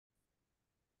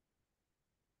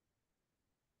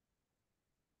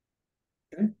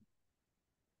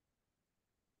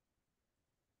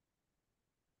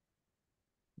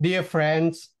Dear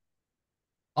friends,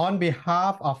 on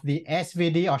behalf of the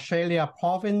SVD Australia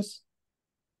Province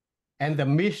and the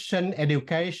Mission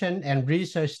Education and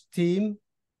Research team,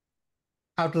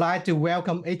 I would like to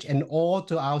welcome each and all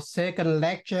to our second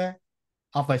lecture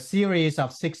of a series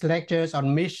of 6 lectures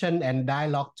on mission and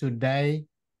dialogue today.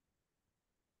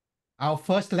 Our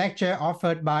first lecture,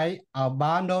 offered by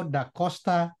Albano da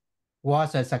Costa,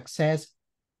 was a success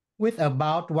with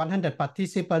about 100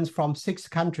 participants from 6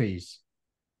 countries.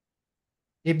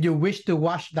 If you wish to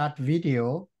watch that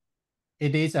video,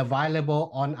 it is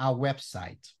available on our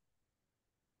website.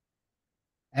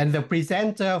 And the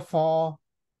presenter for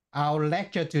our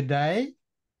lecture today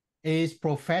is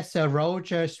Professor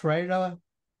Roger Schroeder.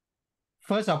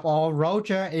 First of all,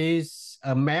 Roger is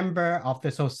a member of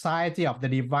the Society of the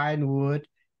Divine Word,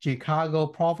 Chicago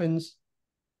Province.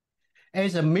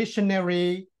 As a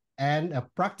missionary and a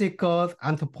practical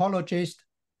anthropologist,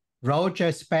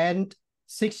 Roger spent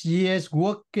 6 years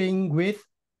working with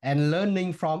and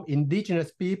learning from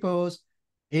indigenous peoples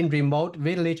in remote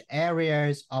village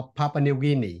areas of Papua New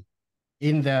Guinea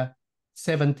in the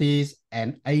 70s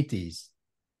and 80s.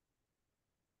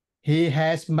 He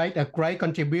has made a great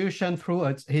contribution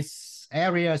through his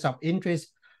areas of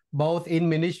interest, both in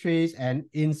ministries and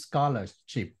in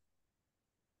scholarship.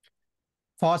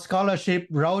 For scholarship,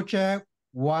 Roger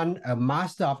won a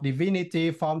Master of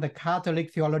Divinity from the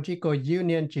Catholic Theological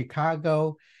Union,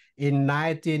 Chicago in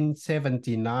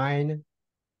 1979,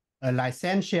 a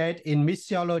licentiate in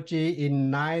missiology in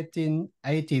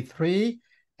 1983,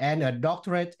 and a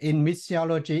doctorate in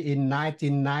missiology in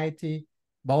 1990,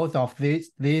 both of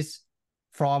these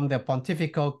from the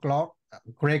Pontifical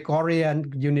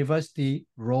Gregorian University,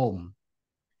 Rome.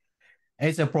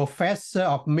 As a professor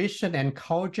of mission and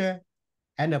culture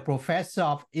and a professor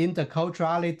of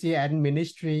interculturality and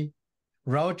ministry,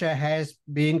 Roger has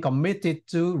been committed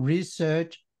to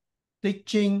research,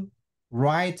 teaching,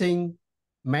 writing,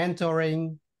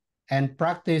 mentoring, and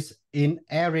practice in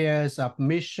areas of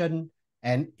mission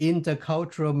and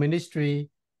intercultural ministry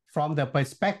from the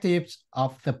perspectives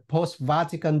of the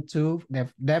post-Vatican II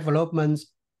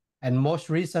developments, and most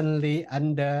recently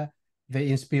under the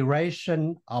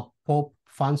inspiration of Pope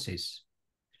Francis.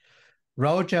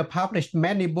 Roger published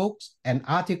many books and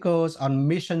articles on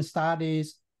mission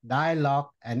studies, dialogue,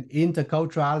 and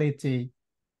interculturality.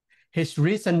 His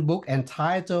recent book,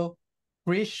 entitled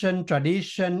Christian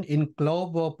Tradition in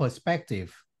Global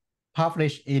Perspective,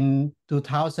 published in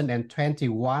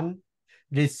 2021,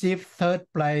 received 3rd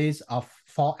place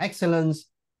for excellence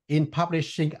in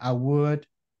publishing award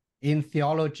in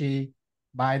theology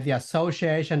by the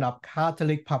Association of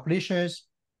Catholic Publishers,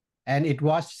 and it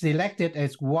was selected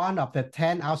as one of the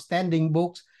 10 outstanding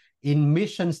books in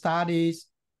mission studies,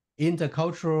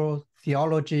 intercultural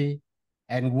theology,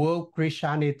 and world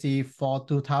Christianity for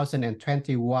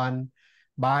 2021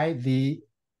 by the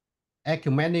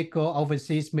Ecumenical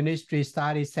Overseas Ministry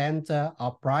Study Center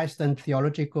of Princeton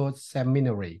Theological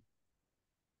Seminary.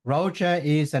 Roger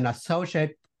is an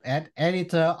associate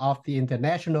editor of the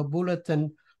International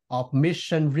Bulletin of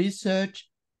Mission Research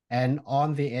and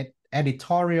on the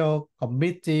editorial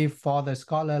committee for the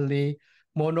scholarly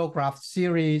monograph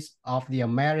series of the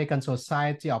American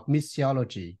Society of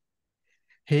Missiology.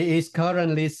 He is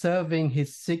currently serving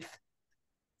his 6th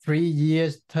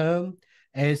 3-year term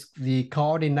as the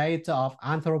coordinator of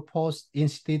Anthropos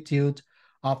Institute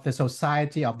of the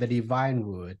Society of the Divine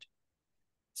Word.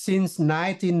 Since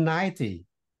 1990,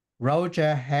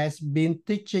 Roger has been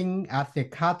teaching at the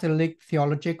Catholic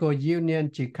Theological Union,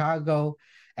 Chicago,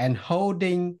 and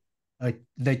holding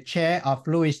the chair of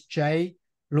Louis J.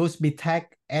 Luzbetak,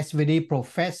 SVD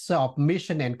Professor of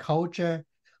Mission and Culture,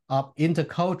 of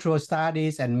Intercultural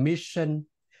Studies and Mission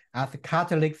at the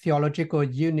Catholic Theological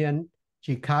Union,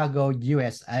 Chicago,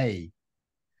 USA.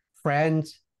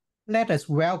 Friends, let us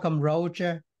welcome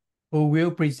Roger, who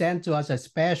will present to us a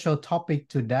special topic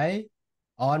today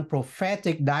on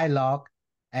prophetic dialogue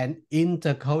and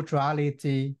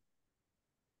interculturality.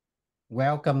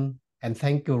 Welcome and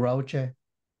thank you, Roger.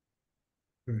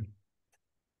 Good.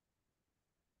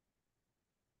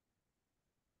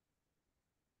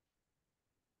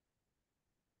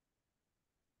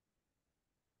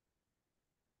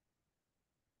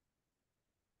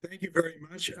 Thank you very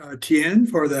much, Tien,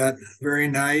 for that very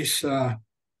nice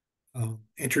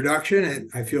introduction.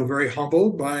 And I feel very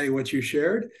humbled by what you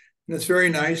shared. And it's very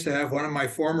nice to have one of my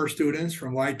former students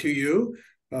from Y2U,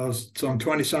 some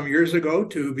 20-some years ago,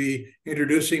 to be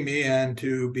introducing me and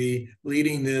to be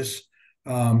leading this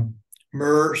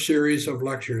MER series of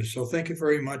lectures. So thank you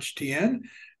very much, Tien.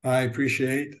 I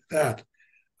appreciate that.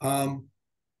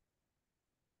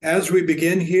 As we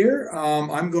begin here,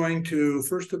 I'm going to,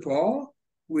 first of all,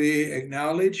 we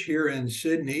acknowledge here in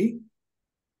Sydney,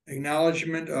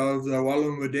 acknowledgement of the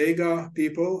Wallumbudega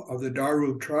people of the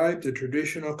Darug tribe, the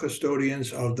traditional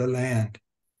custodians of the land.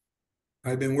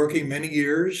 I've been working many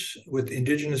years with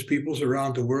Indigenous peoples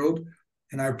around the world,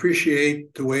 and I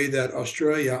appreciate the way that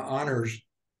Australia honors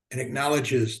and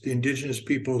acknowledges the Indigenous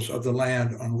peoples of the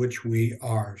land on which we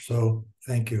are. So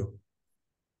thank you.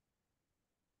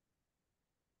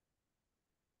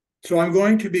 So I'm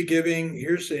going to be giving,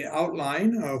 here's the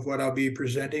outline of what I'll be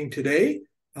presenting today.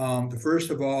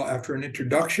 First of all, after an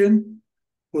introduction,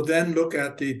 we'll then look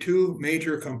at the two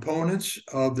major components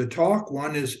of the talk.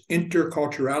 One is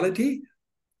interculturality,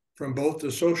 from both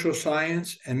the social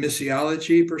science and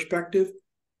missiology perspective.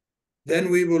 Then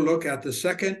we will look at the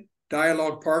second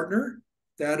dialogue partner,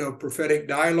 that of prophetic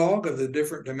dialogue of the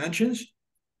different dimensions.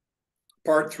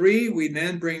 Part 3, we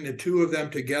then bring the two of them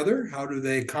together. How do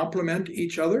they complement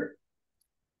each other?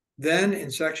 Then in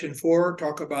section 4,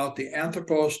 talk about the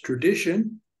anthropos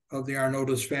tradition of the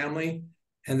Arnoldas family,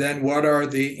 and then what are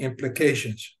the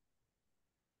implications.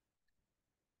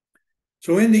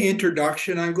 So in the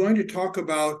introduction, I'm going to talk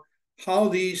about how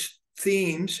these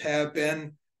themes have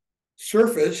been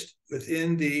surfaced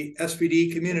within the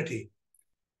SVD community.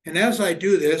 And as I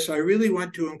do this, I really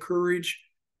want to encourage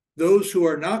those who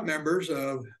are not members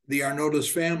of the Arnoldas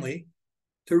family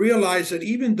to realize that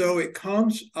even though it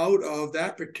comes out of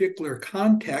that particular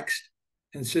context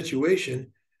and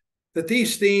situation, that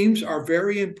these themes are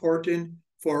very important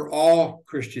for all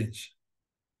Christians.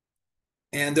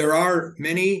 And there are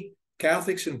many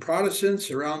Catholics and Protestants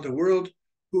around the world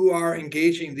who are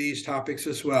engaging these topics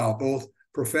as well, both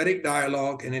prophetic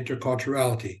dialogue and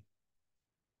interculturality.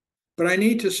 But I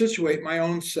need to situate my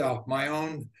own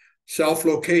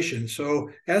self-location. So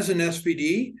as an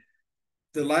SVD,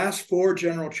 the last 4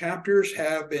 general chapters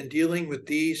have been dealing with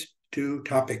these two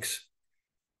topics.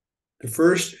 The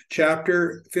first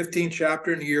chapter, 15th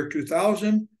chapter in the year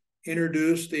 2000,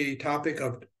 introduced the topic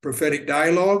of prophetic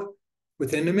dialogue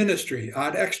within the ministry,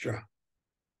 ad extra.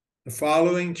 The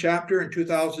following chapter in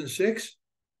 2006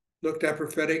 looked at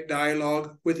prophetic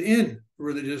dialogue within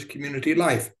religious community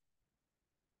life.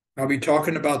 I'll be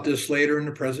talking about this later in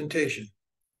the presentation.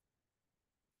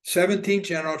 17th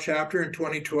general chapter in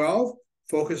 2012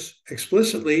 focused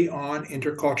explicitly on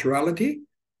interculturality,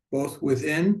 both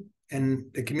within and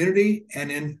the community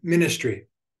and in ministry.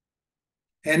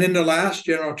 And in the last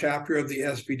general chapter of the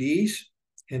SVDs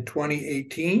in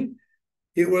 2018,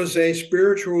 it was a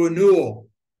spiritual renewal,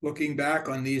 looking back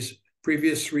on these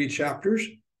previous 3 chapters.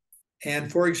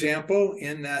 And for example,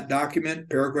 in that document,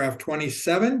 paragraph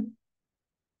 27,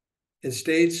 it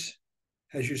states,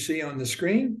 as you see on the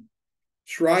screen,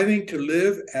 striving to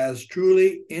live as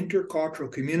truly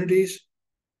intercultural communities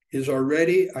is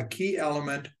already a key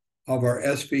element of our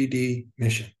SVD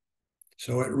mission.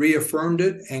 So it reaffirmed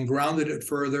it and grounded it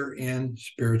further in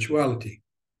spirituality.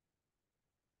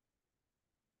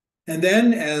 And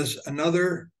then as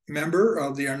another member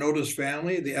of the Arnoldas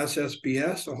family, the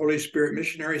SSBS, the Holy Spirit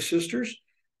Missionary Sisters,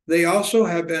 they also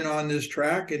have been on this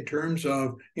track in terms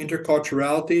of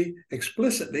interculturality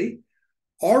explicitly.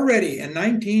 Already in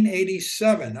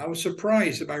 1987, I was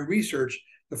surprised in my research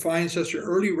to find such an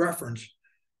early reference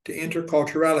to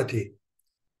interculturality.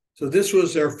 So this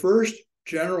was their first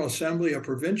General Assembly of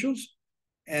Provincials,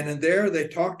 and in there they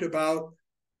talked about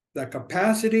the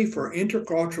capacity for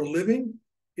intercultural living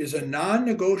is a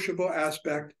non-negotiable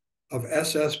aspect of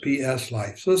SSPS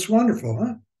life. So it's wonderful,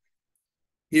 huh?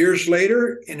 Years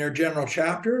later, in their general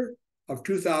chapter of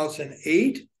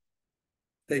 2008,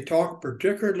 they talk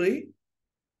particularly,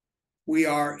 we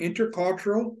are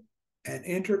intercultural and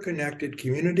interconnected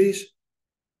communities,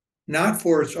 not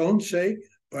for its own sake,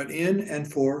 but in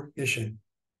and for mission.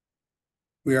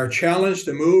 We are challenged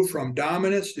to move from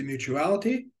dominance to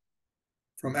mutuality,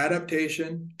 from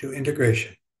adaptation to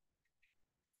integration.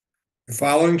 The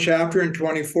following chapter in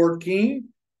 2014,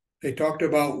 they talked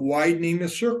about widening the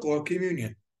circle of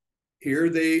communion. Here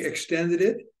they extended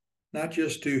it, not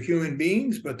just to human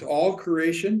beings, but to all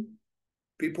creation,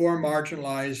 people who are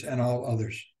marginalized, and all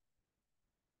others.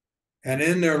 And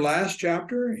in their last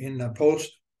chapter, in the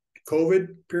post-COVID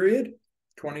period,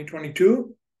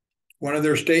 2022, one of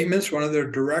their statements, one of their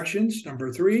directions,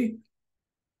 number 3,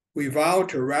 we vow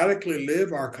to radically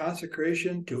live our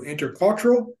consecration to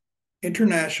intercultural,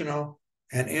 international,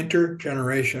 and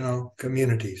intergenerational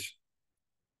communities.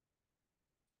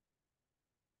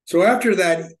 So after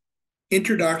that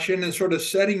introduction and sort of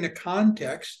setting the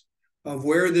context of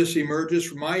where this emerges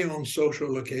from my own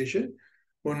social location,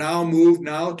 we'll now move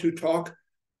to talk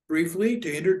briefly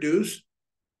to introduce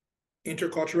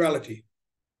interculturality.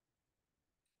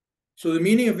 So the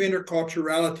meaning of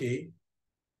interculturality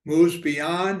moves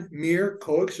beyond mere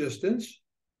coexistence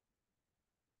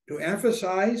to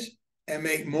emphasize and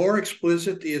make more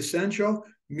explicit the essential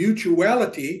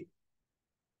mutuality,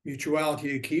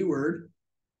 a key word,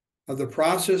 of the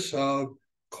process of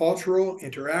cultural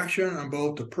interaction on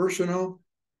both the personal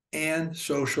and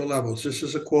social levels. This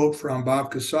is a quote from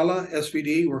Bob Casella,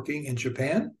 SVD, working in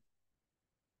Japan.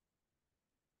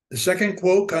 The second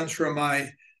quote comes from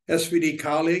my SVD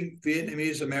colleague,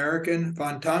 Vietnamese American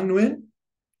Van Tang Nguyen.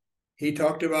 He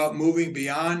talked about moving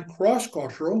beyond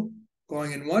cross-cultural,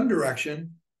 going in one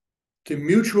direction, to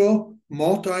mutual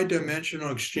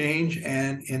multi-dimensional exchange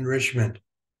and enrichment.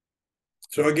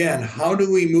 So again, how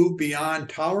do we move beyond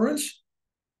tolerance,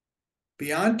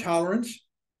 beyond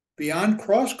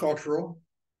cross-cultural,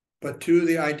 but to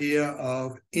the idea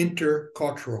of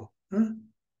intercultural?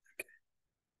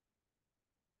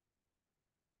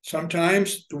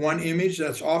 Sometimes the one image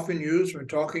that's often used when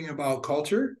talking about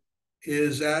culture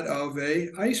is that of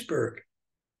an iceberg.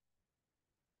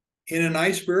 In an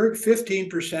iceberg,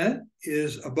 15%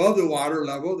 is above the water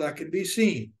level that can be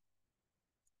seen.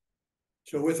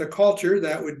 So with a culture,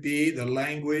 that would be the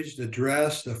language, the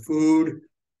dress, the food,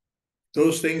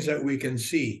 those things that we can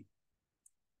see.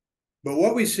 But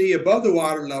what we see above the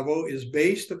water level is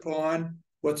based upon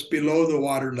what's below the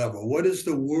water level. What is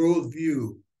the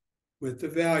worldview with the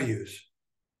values,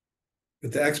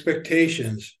 with the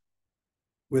expectations,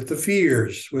 with the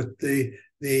fears, with the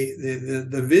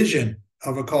vision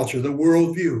of a culture, the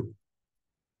worldview.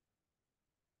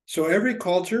 So every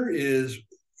culture is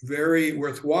very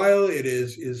worthwhile. It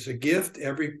is a gift.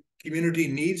 Every community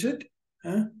needs it.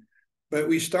 But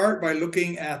we start by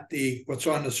looking at what's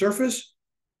on the surface.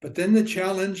 But then the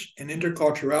challenge in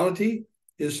interculturality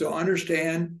is to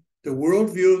understand the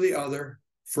worldview of the other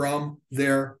from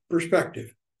their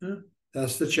perspective.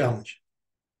 That's the challenge.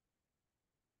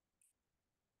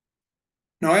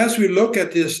 Now, as we look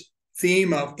at this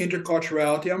theme of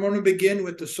interculturality, I'm going to begin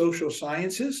with the social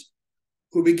sciences,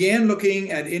 who began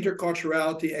looking at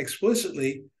interculturality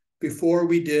explicitly before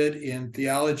we did in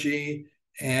theology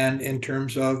and in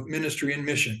terms of ministry and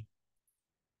mission.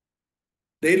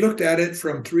 They looked at it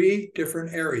from three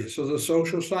different areas. So the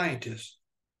social scientists,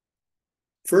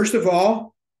 first of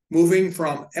all, moving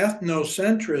from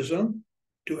ethnocentrism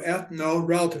to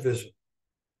ethno-relativism.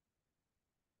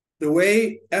 The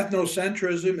way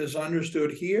ethnocentrism is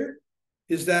understood here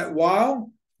is that while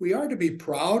we are to be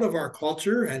proud of our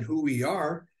culture and who we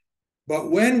are, but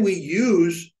when we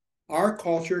use our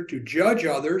culture to judge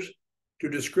others, to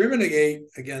discriminate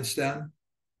against them,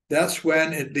 that's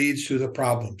when it leads to the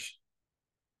problems.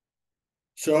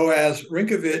 So as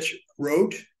Rinkovich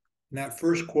wrote in that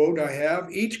first quote I have,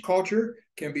 each culture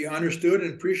can be understood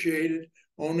and appreciated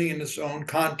only in its own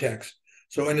context.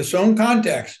 So in its own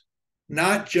context,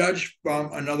 not judged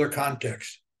from another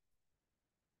context.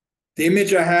 The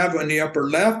image I have on the upper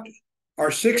left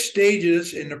are 6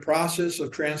 stages in the process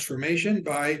of transformation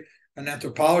by an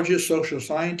anthropologist, social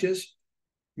scientist,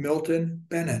 Milton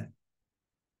Bennett.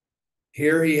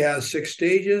 Here he has 6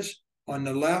 stages. On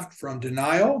the left, from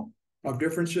denial of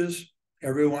differences,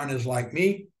 everyone is like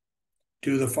me,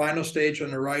 to the final stage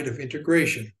on the right of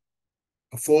integration,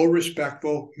 a full,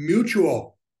 respectful,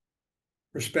 mutual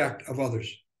respect of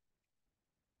others.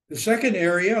 The second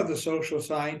area of the social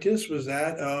scientists was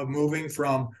that of moving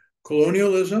from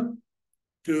colonialism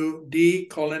to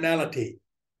decoloniality.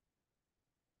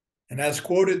 And as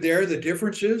quoted there, the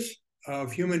differences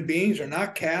of human beings are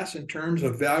not cast in terms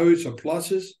of values of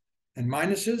pluses and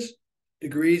minuses,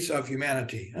 degrees of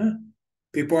humanity.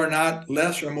 People are not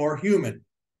less or more human.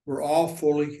 We're all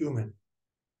fully human.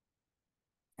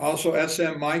 Also,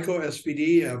 S.M. Michael,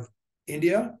 SVD of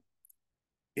India,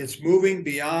 it's moving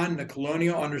beyond the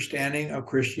colonial understanding of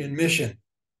Christian mission.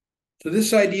 So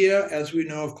this idea, as we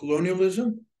know, of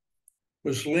colonialism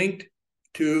was linked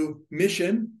to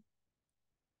mission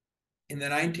in the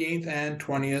 19th and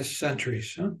 20th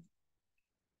centuries.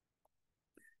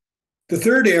 The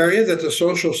third area that the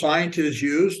social scientists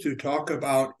use to talk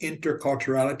about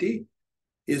interculturality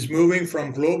is moving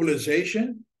from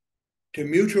globalization to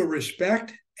mutual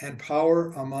respect and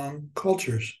power among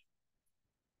cultures.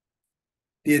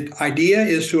 The idea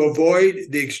is to avoid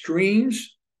the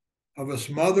extremes of a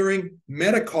smothering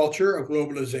metaculture of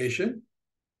globalization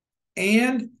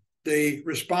and the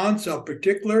response of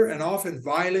particular and often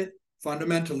violent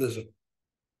fundamentalism.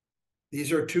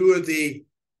 These are two of the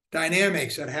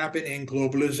dynamics that happen in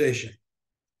globalization.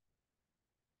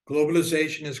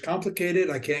 Globalization is complicated.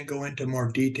 I can't go into more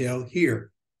detail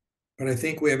here, but I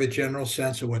think we have a general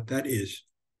sense of what that is.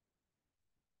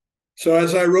 So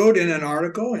as I wrote in an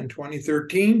article in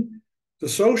 2013, The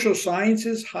social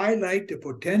sciences highlight the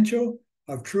potential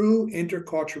of true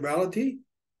interculturality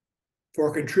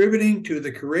for contributing to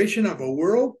the creation of a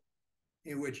world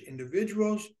in which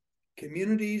individuals,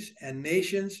 communities, and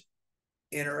nations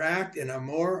interact in a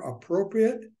more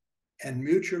appropriate and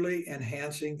mutually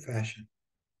enhancing fashion.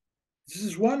 This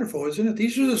is wonderful, isn't it?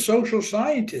 These are the social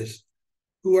scientists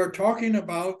who are talking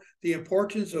about the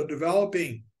importance of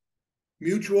developing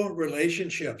mutual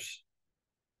relationships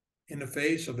in the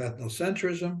face of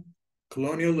ethnocentrism,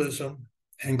 colonialism,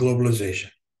 and globalization.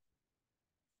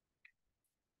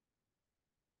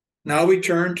 Now we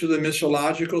turn to the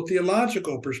missiological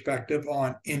theological perspective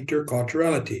on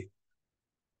interculturality.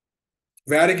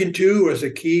 Vatican II was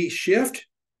a key shift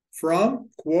from,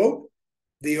 quote,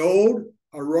 the old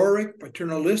auroric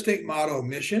paternalistic model of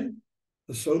mission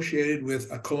associated with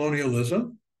a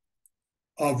colonialism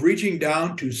of reaching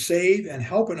down to save and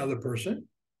help another person,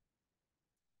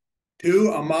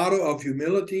 to a model of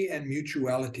humility and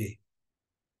mutuality,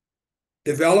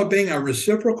 developing a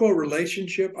reciprocal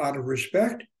relationship out of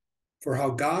respect for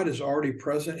how God is already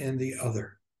present in the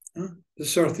other. This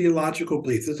is our theological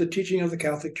belief. This is the teaching of the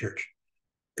Catholic Church.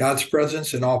 God's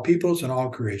presence in all peoples and all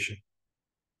creation.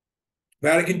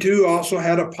 Vatican II also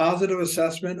had a positive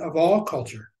assessment of all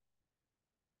culture.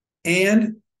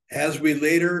 And as we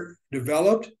later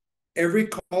developed, every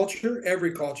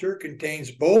culture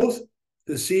contains both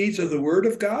the seeds of the Word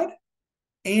of God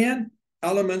and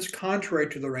elements contrary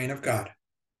to the reign of God.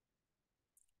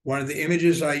 One of the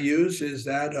images I use is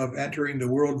that of entering the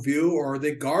worldview or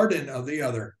the garden of the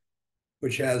other,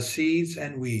 which has seeds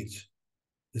and weeds.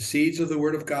 The seeds of the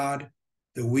Word of God,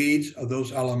 the weeds of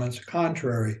those elements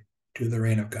contrary to the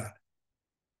reign of God.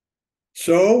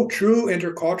 So, true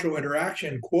intercultural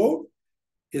interaction, quote,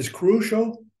 is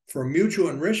crucial for mutual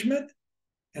enrichment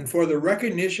and for the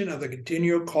recognition of the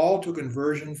continual call to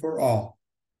conversion for all.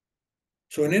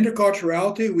 So in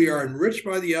interculturality, we are enriched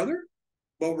by the other,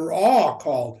 but we're all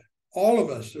called, all of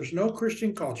us. There's no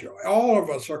Christian culture. All of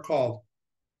us are called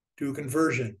to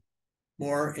conversion,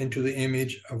 more into the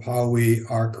image of how we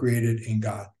are created in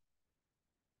God.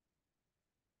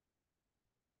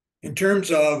 In terms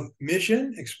of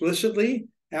mission, explicitly,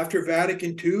 after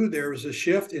Vatican II, there was a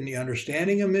shift in the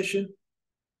understanding of mission.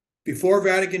 Before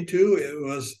Vatican II, it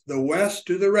was the West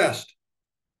to the rest.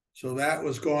 So that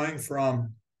was going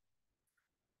from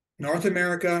North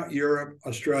America, Europe,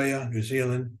 Australia, New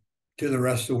Zealand, to the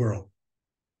rest of the world,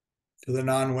 to the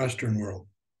non-Western world.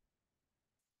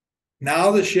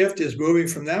 Now the shift is moving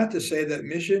from that to say that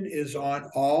mission is on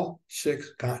all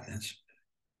 6 continents.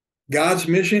 God's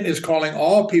mission is calling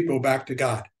all people back to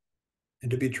God and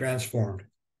to be transformed.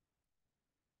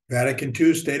 Vatican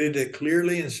II stated it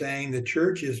clearly in saying the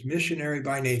church is missionary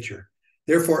by nature.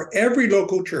 Therefore, every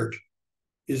local church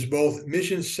is both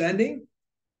mission sending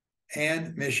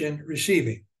and mission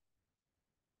receiving.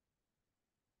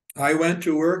 I went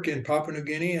to work in Papua New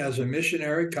Guinea as a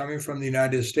missionary coming from the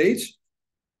United States,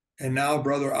 and now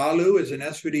Brother Alu is an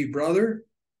SVD brother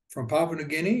from Papua New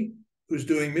Guinea who's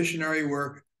doing missionary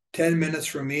work 10 minutes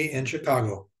from me in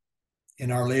Chicago, in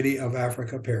Our Lady of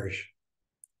Africa Parish.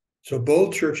 So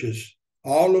both churches,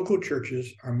 all local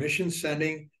churches, are mission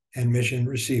sending and mission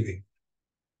receiving.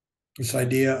 This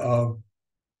idea of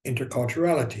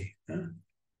interculturality.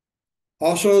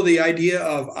 Also, the idea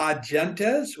of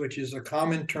agentes, which is a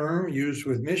common term used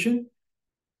with mission.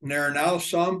 And there are now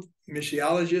some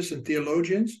missiologists and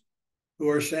theologians who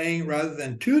are saying rather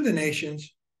than to the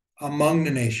nations, among the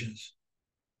nations,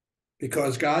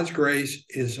 because God's grace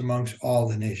is amongst all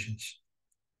the nations.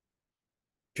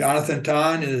 Jonathan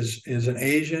Tan is an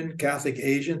Asian, Catholic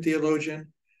Asian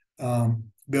theologian.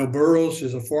 Bill Burrows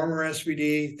is a former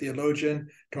SVD theologian.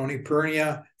 Tony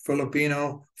Pernia,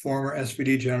 Filipino, former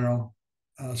SVD General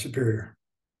Superior.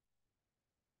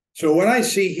 So what I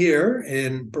see here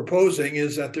in proposing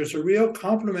is that there's a real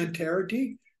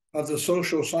complementarity of the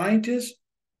social scientists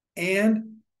and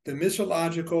the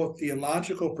missiological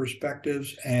theological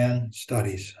perspectives and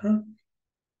studies.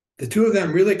 The two of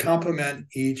them really complement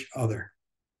each other.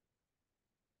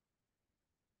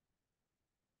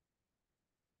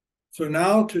 So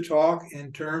now to talk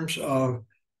in terms of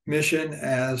mission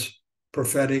as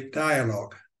prophetic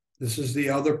dialogue. This is the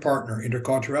other partner,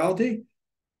 interculturality.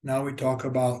 Now we talk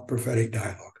about prophetic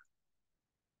dialogue.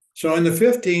 So in the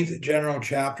 15th general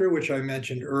chapter, which I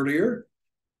mentioned earlier,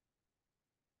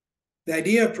 the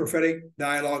idea of prophetic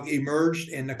dialogue emerged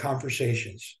in the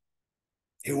conversations.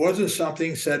 It wasn't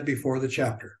something said before the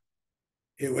chapter.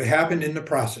 It happened in the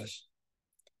process.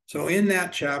 So in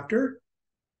that chapter,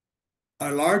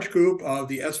 a large group of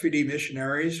the SVD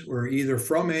missionaries were either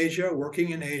from Asia, working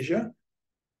in Asia,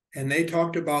 and they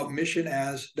talked about mission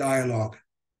as dialogue.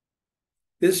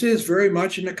 This is very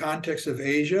much in the context of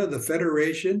Asia. The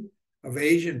Federation of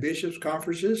Asian Bishops'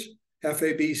 Conferences,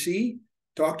 FABC,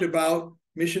 talked about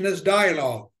mission as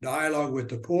dialogue, dialogue with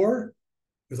the poor,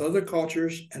 with other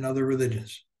cultures and other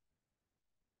religions.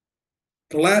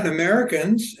 The Latin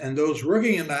Americans and those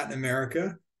working in Latin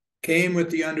America came with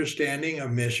the understanding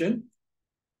of mission,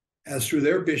 as through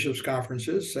their bishops'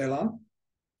 conferences, Ceylon,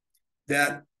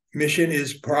 that mission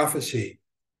is prophecy,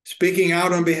 speaking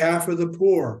out on behalf of the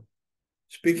poor,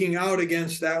 speaking out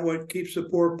against that what keeps the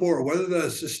poor poor, what are the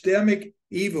systemic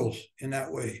evils in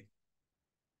that way.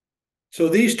 So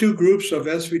these two groups of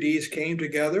SVDs came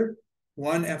together,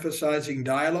 one emphasizing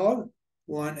dialogue,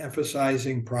 one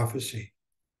emphasizing prophecy.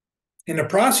 In the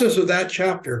process of that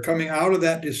chapter, coming out of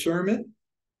that discernment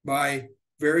by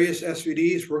various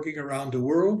SVDs working around the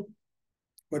world,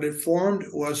 what it formed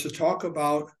was to talk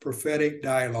about prophetic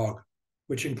dialogue,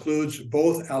 which includes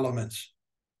both elements.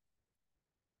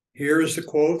 Here is the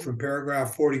quote from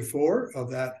paragraph 44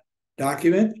 of that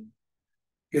document.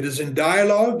 It is in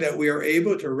dialogue that we are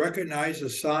able to recognize the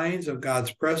signs of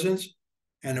God's presence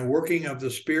and the working of the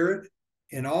Spirit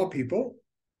in all people.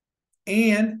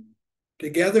 And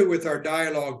together with our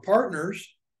dialogue partners,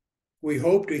 we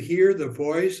hope to hear the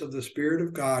voice of the Spirit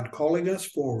of God calling us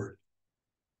forward.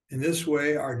 In this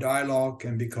way, our dialogue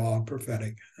can be called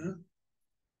prophetic.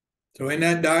 So in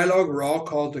that dialogue, we're all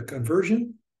called to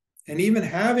conversion. And even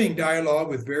having dialogue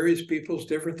with various peoples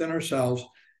different than ourselves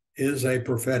is a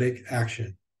prophetic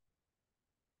action.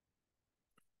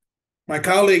 My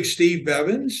colleague Steve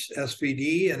Bevins,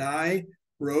 SVD, and I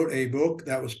wrote a book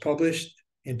that was published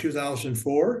in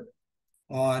 2004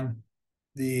 on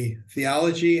the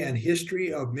theology and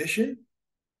history of mission.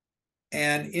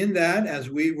 And in that, as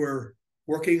we were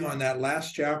working on that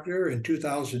last chapter in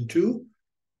 2002,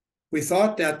 we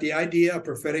thought that the idea of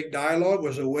prophetic dialogue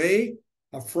was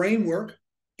a framework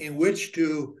in which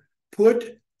to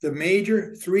put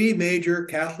the three major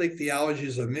Catholic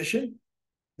theologies of mission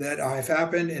that have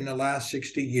happened in the last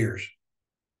 60 years.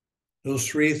 Those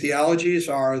three theologies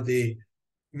are the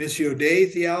Missio Dei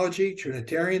theology,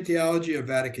 Trinitarian theology of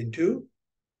Vatican II,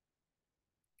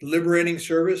 liberating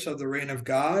service of the reign of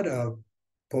God of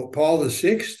Pope Paul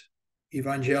VI,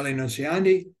 Evangelii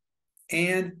Nuntiandi,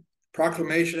 and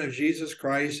proclamation of Jesus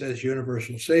Christ as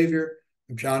universal Savior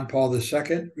of John Paul II,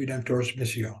 Redemptoris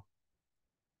Missio.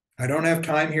 I don't have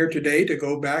time here today to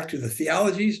go back to the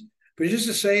theologies, but just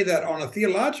to say that on a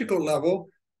theological level,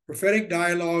 prophetic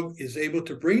dialogue is able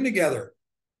to bring together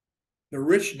the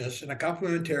richness and the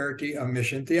complementarity of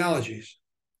mission theologies.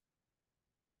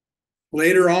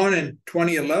 Later on in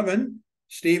 2011,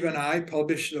 Steve and I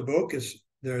published a book.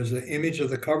 There's an image of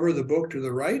the cover of the book to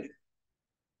the right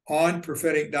on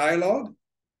prophetic dialogue,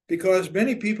 because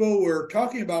many people were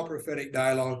talking about prophetic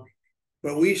dialogue,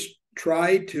 but we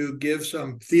tried to give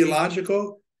some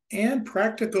theological and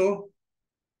practical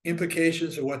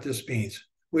implications of what this means.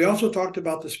 We also talked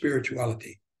about the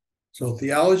spirituality. So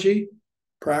theology,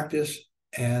 practice,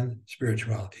 and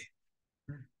spirituality.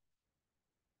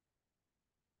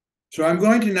 So I'm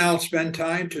going to now spend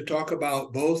time to talk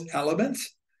about both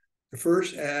elements. The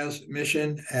first as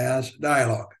mission as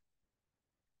dialogue.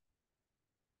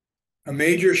 A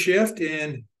major shift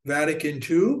in Vatican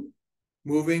II,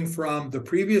 moving from the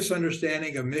previous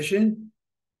understanding of mission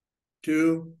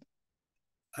to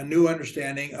a new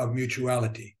understanding of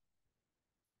mutuality.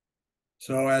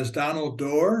 So as Donald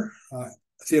Dorr,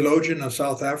 theologian of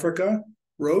South Africa,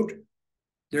 wrote,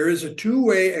 there is a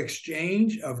two-way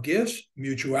exchange of gifts,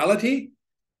 mutuality,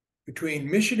 between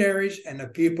missionaries and the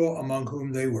people among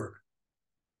whom they work.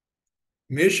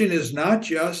 Mission is not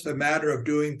just a matter of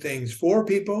doing things for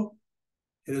people.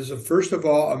 It is, first of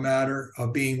all, a matter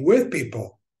of being with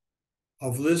people,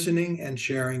 of listening and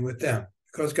sharing with them,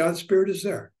 because God's Spirit is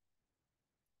there.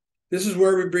 This is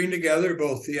where we bring together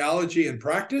both theology and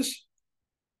practice.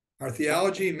 Our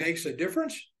theology makes a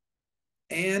difference,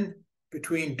 and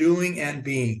between doing and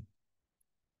being.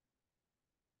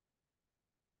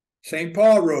 St.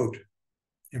 Paul wrote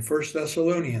in 1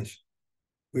 Thessalonians,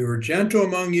 we were gentle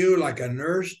among you like a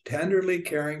nurse tenderly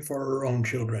caring for her own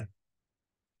children.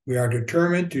 We are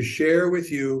determined to share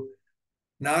with you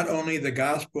not only the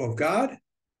gospel of God,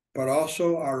 but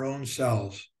also our own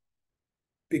selves,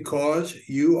 because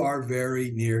you are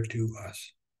very near to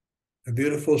us. A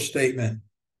beautiful statement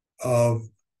of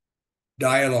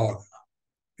dialogue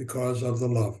because of the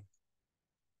love.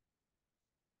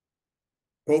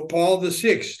 Pope Paul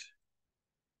VI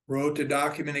wrote the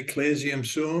document Ecclesiam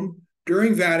Sum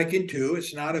during Vatican II.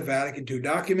 It's not a Vatican II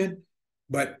document,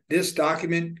 but this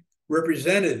document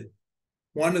represented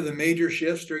one of the major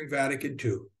shifts during Vatican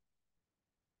II.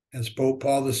 As Pope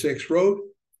Paul VI wrote,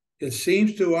 it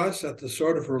seems to us that the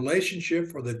sort of relationship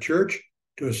for the church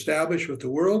to establish with the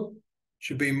world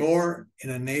should be more in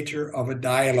the nature of a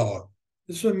dialogue.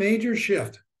 This is a major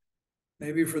shift.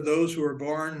 Maybe for those who were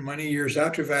born many years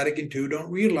after Vatican II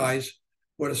don't realize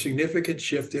what a significant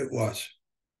shift it was.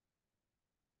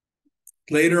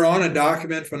 Later on, a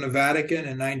document from the Vatican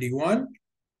in 91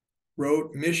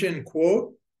 wrote, mission,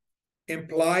 quote,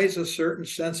 implies a certain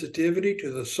sensitivity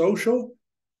to the social,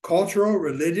 cultural,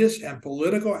 religious, and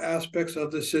political aspects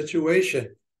of the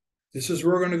situation. This is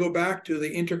where we're going to go back to the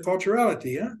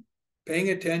interculturality, paying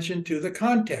attention to the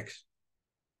context.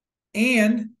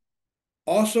 And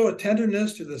also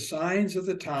attentiveness to the signs of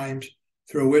the times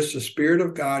through which the Spirit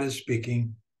of God is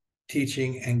speaking,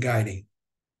 teaching, and guiding.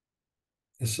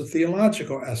 It's a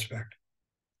theological aspect.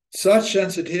 Such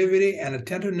sensitivity and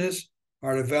attentiveness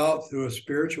are developed through a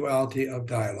spirituality of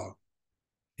dialogue.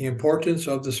 The importance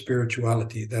of the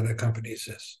spirituality that accompanies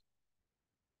this.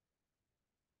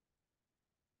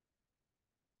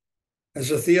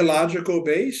 As a theological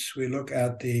base, we look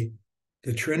at the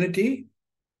Trinity.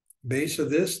 Base of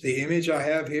this, the image I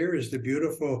have here is the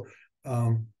beautiful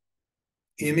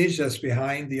image that's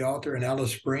behind the altar in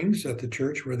Alice Springs at the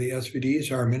church where the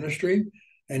SVDs are ministering,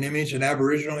 an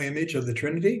Aboriginal image of the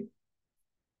Trinity.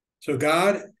 So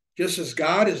God, just as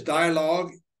God is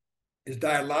dialogical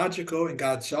in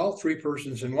God's self, three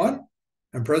persons in one,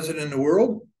 and present in the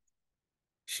world,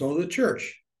 so the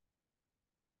church,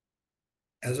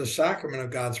 as a sacrament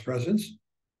of God's presence,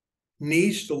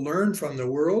 needs to learn from the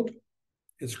world,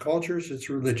 its cultures, its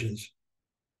religions,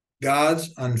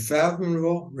 God's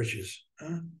unfathomable riches.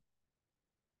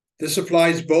 This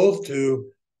applies both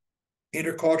to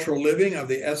intercultural living of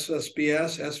the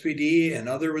SSBS, SVD, and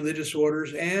other religious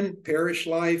orders, and parish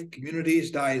life, communities,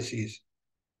 dioceses,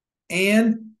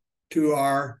 and to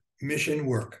our mission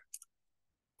work,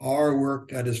 our work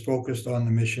that is focused on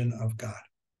the mission of God.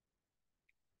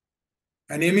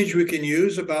 An image we can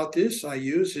use about this,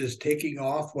 is taking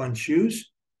off one's shoes.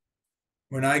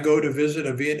 When I go to visit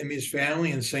a Vietnamese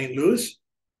family in St. Louis,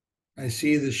 I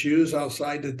see the shoes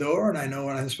outside the door and I know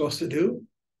what I'm supposed to do.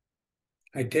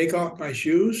 I take off my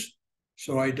shoes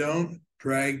so I don't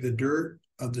drag the dirt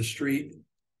of the street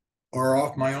or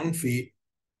off my own feet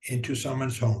into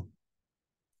someone's home.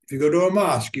 If you go to a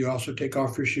mosque, you also take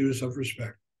off your shoes of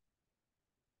respect.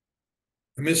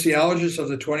 The missiologist of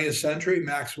the 20th century,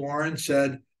 Max Warren,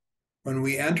 said, when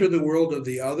we enter the world of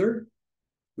the other,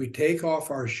 we take off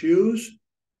our shoes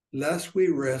lest we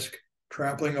risk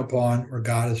trampling upon where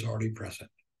God is already present.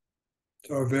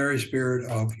 So a very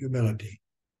spirit of humility.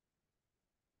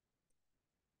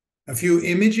 A few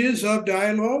images of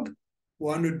dialogue.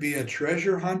 One would be a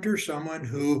treasure hunter, someone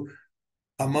who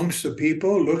amongst the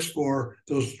people looks for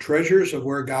those treasures of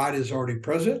where God is already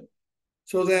present,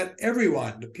 so that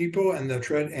everyone, the people and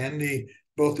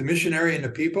both the missionary and the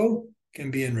people,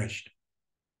 can be enriched.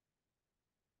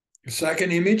 The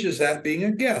second image is that being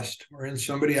a guest or in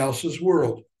somebody else's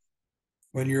world.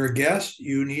 When you're a guest,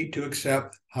 you need to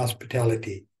accept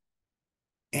hospitality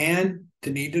and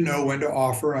to need to know when to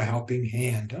offer a helping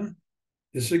hand.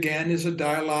 This again is a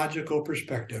dialogical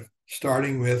perspective,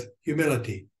 starting with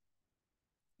humility.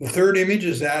 The third image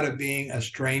is that of being a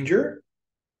stranger,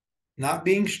 not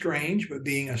being strange, but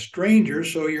being a stranger.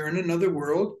 So you're in another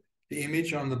world. The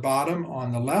image on the bottom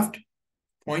on the left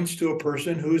points to a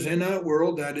person who's in a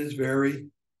world that is very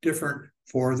different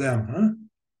for them.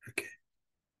 Okay.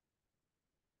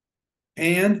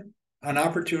 And an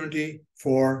opportunity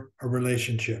for a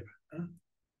relationship.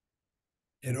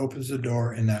 It opens the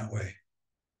door in that way.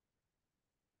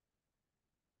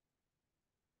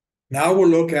 Now we'll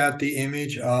look at the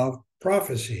image of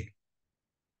prophecy.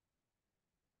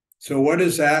 So what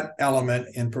is that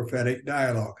element in prophetic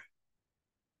dialogue?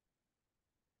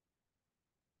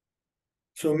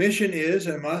 So mission is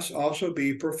and must also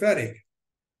be prophetic,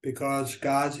 because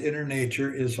God's inner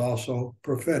nature is also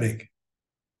prophetic.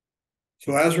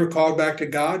 So as we're called back to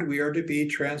God, we are to be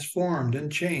transformed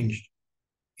and changed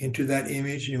into that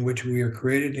image in which we are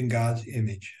created in God's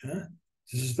image.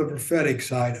 This is the prophetic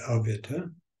side of it.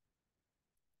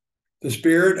 The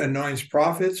Spirit anoints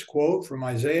prophets, quote from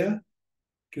Isaiah,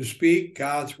 to speak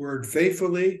God's word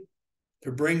faithfully,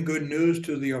 to bring good news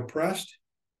to the oppressed,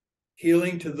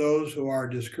 healing to those who are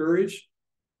discouraged,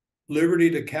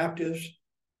 liberty to captives,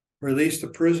 release to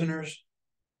prisoners,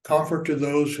 comfort to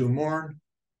those who mourn,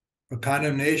 a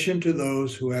condemnation to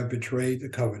those who have betrayed the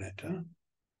covenant.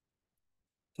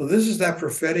 So this is that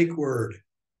prophetic word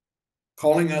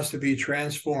calling us to be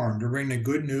transformed, to bring the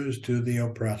good news to the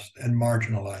oppressed and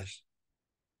marginalized.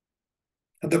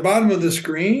 At the bottom of the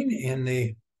screen in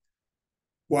the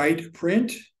white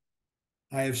print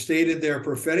I have stated their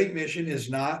prophetic mission is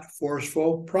not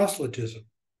forceful proselytism.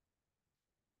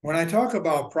 When I talk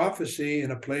about prophecy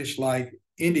in a place like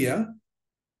India,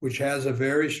 which has a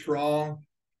very strong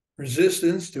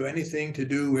resistance to anything to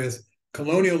do with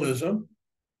colonialism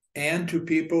and to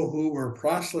people who were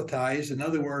proselytized, in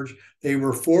other words, they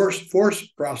were forced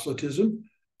proselytism,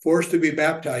 forced to be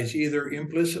baptized either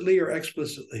implicitly or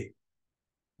explicitly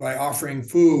by offering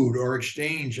food or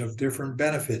exchange of different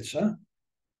benefits.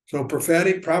 So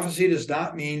prophetic prophecy does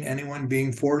not mean anyone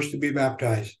being forced to be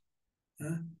baptized.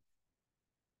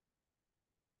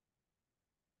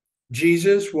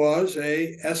 Jesus was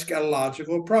an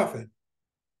eschatological prophet.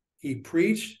 He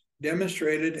preached,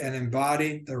 demonstrated, and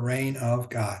embodied the reign of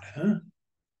God.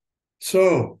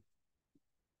 So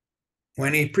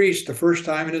when he preached the first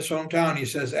time in his hometown, he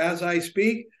says, as I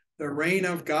speak, the reign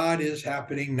of God is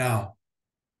happening now.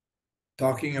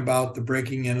 Talking about the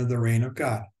breaking in of the reign of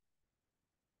God.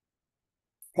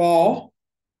 Paul,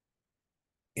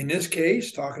 in this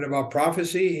case, talking about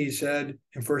prophecy, he said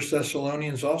in 1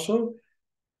 Thessalonians also,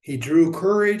 he drew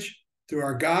courage through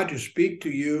our God to speak to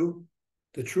you,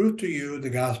 the truth to you, the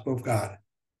gospel of God.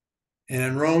 And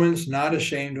in Romans, not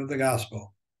ashamed of the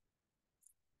gospel.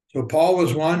 So Paul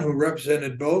was one who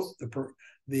represented both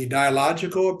the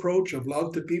dialogical approach of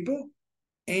love to people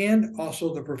and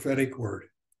also the prophetic word.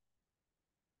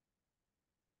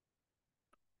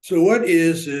 So what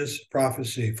is this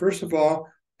prophecy? First of all,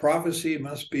 prophecy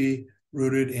must be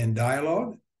rooted in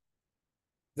dialogue.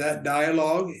 That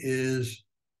dialogue is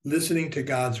listening to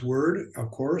God's word,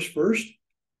 of course, first.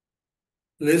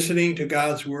 Listening to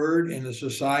God's word in the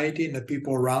society and the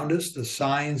people around us, the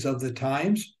signs of the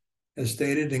times, as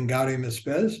stated in Gaudium et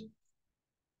Spes,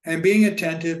 and being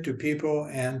attentive to people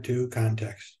and to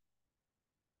context.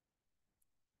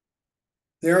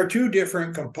 There are two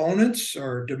different components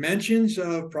or dimensions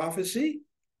of prophecy.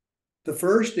 The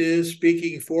first is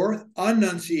speaking forth,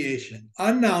 annunciation,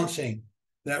 announcing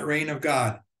that reign of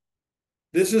God.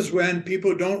 This is when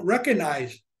people don't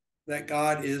recognize that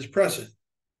God is present,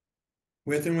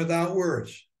 with and without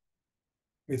words.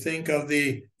 We think of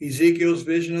the Ezekiel's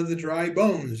vision of the dry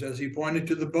bones, as he pointed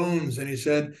to the bones and he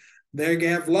said, they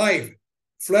have life.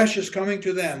 Flesh is coming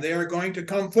to them. They are going to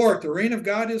come forth. The reign of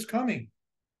God is coming.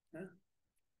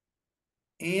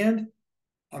 And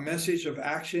a message of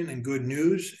action and good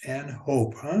news and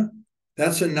hope.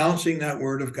 That's announcing that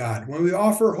word of God. When we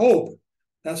offer hope,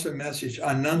 that's a message,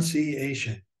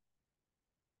 annunciation.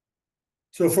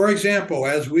 So for example,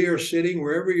 as we are sitting,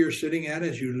 wherever you're sitting at,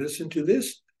 as you listen to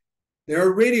this, there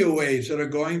are radio waves that are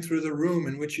going through the room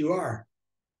in which you are.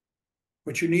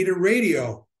 But you need a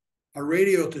radio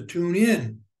to tune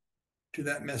in to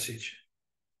that message.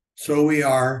 So we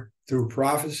are, through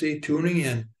prophecy, tuning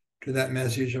in to that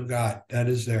message of God that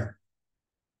is there.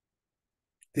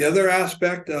 The other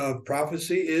aspect of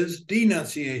prophecy is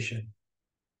denunciation,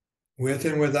 with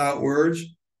and without words,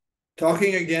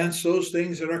 talking against those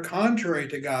things that are contrary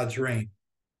to God's reign,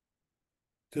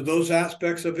 to those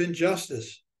aspects of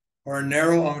injustice or a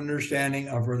narrow understanding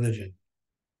of religion,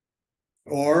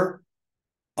 or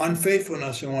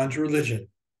unfaithfulness in one's religion.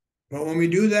 But when we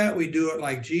do that, we do it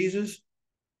like Jesus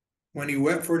when he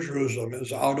wept for Jerusalem. It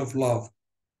was out of love.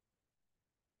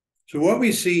 So what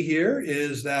we see here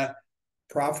is that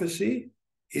prophecy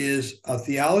is a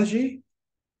theology.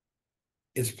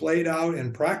 It's played out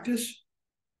in practice,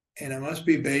 and it must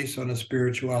be based on a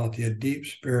spirituality, a deep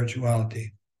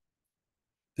spirituality.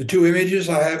 The two images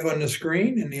I have on the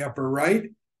screen in the upper right,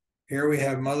 here we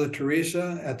have Mother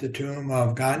Teresa at the tomb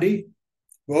of Gandhi.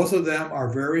 Both of them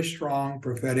are very strong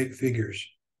prophetic figures.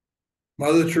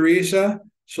 Mother Teresa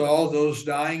saw those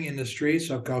dying in the streets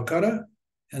of Calcutta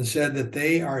and said that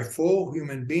they are full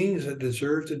human beings that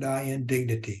deserve to die in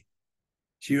dignity.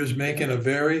 She was making a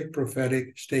very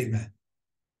prophetic statement.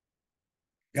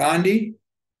 Gandhi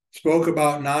spoke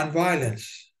about nonviolence,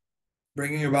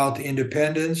 bringing about the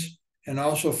independence and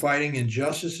also fighting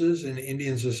injustices in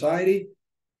Indian society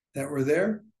that were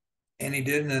there. And he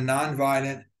did in a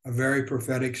nonviolent, a very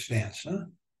prophetic stance.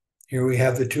 Here we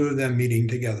have the two of them meeting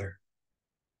together.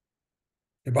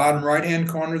 The bottom right-hand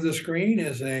corner of the screen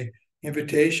is an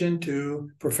invitation to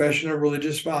profession of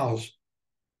religious vows.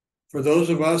 For those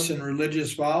of us in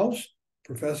religious vows,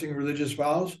 professing religious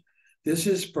vows, this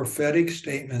is prophetic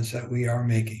statements that we are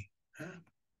making.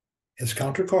 It's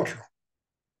countercultural.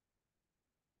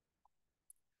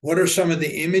 What are some of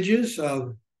the images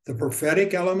of the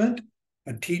prophetic element?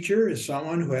 A teacher is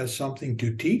someone who has something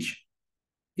to teach.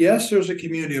 Yes, there's a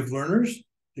community of learners.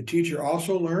 The teacher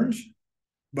also learns,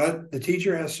 but the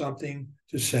teacher has something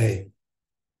to say.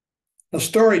 A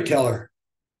storyteller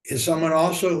is someone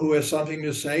also who has something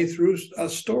to say through a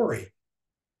story.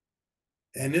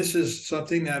 And this is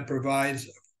something that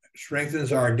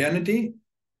strengthens our identity,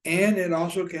 and it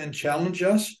also can challenge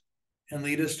us and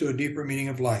lead us to a deeper meaning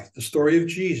of life. The story of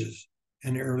Jesus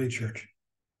and the early church.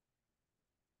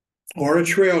 Or a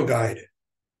trail guide.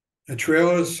 A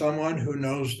trail is someone who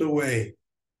knows the way,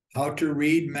 how to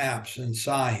read maps and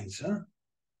signs.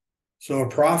 So a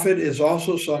prophet is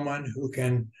also someone who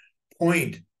can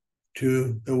point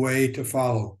to the way to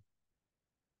follow.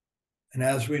 And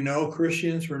as we know,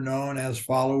 Christians were known as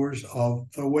followers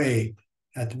of the way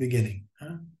at the beginning.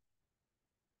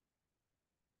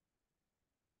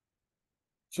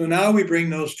 So now we bring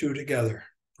those two together,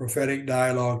 prophetic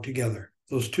dialogue together,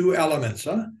 those two elements.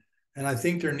 And I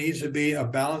think there needs to be a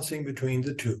balancing between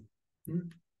the two.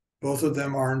 Both of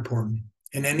them are important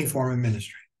in any form of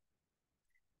ministry.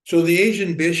 So the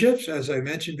Asian bishops, as I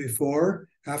mentioned before,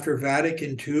 after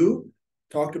Vatican II,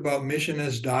 talked about mission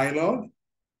as dialogue.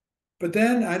 But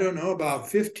then, I don't know, about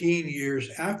 15 years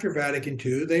after Vatican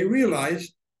II, they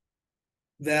realized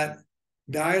that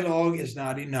dialogue is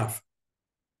not enough.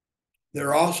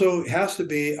 There also has to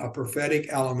be a prophetic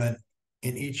element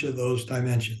in each of those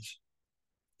dimensions.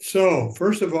 So,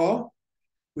 first of all,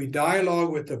 we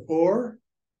dialogue with the poor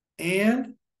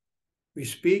and we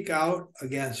speak out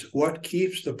against what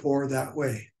keeps the poor that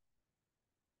way.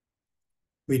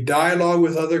 We dialogue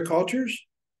with other cultures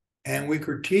and we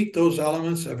critique those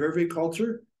elements of every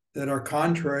culture that are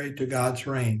contrary to God's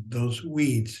reign, those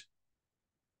weeds.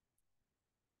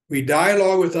 We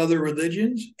dialogue with other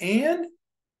religions and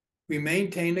we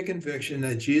maintain the conviction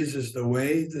that Jesus is the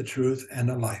way, the truth, and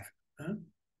the life.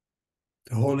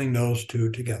 Holding those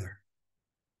two together.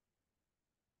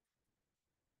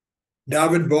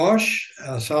 David Bosch,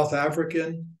 a South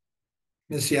African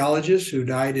missiologist who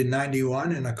died in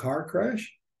 91 in a car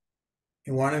crash,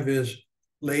 in one of his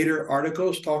later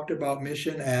articles talked about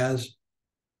mission as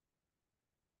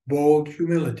bold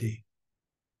humility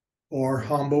or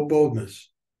humble boldness.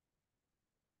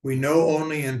 We know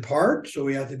only in part, so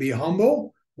we have to be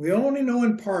humble. We only know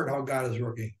in part how God is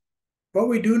working, but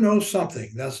we do know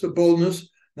something. That's the boldness,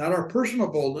 not our personal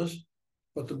boldness,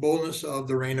 but the boldness of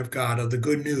the reign of God, of the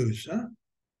good news.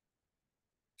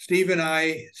 Steve and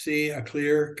I see a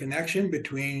clear connection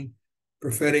between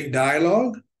prophetic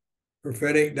dialogue.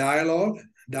 Prophetic dialogue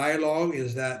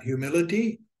is that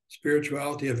humility,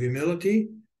 spirituality of humility,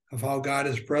 of how God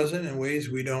is present in ways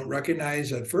we don't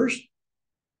recognize at first.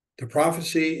 The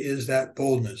prophecy is that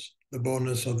boldness, the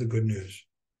boldness of the good news.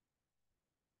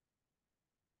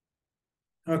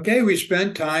 Okay, we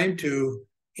spent time to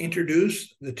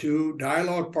introduce the two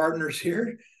dialogue partners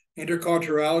here,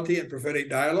 interculturality and prophetic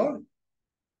dialogue.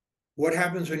 What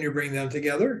happens when you bring them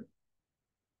together?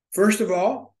 First of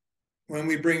all, when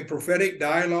we bring prophetic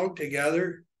dialogue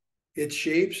together, it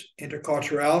shapes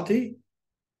interculturality.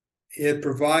 It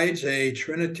provides a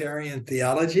Trinitarian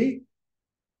theology,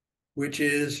 which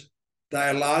is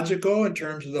dialogical in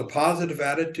terms of the positive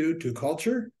attitude to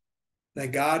culture,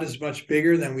 that God is much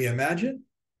bigger than we imagine,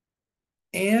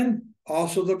 and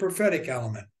also the prophetic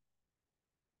element.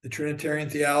 The Trinitarian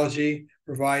theology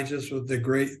provides us with the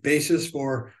great basis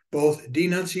for both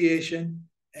denunciation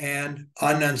and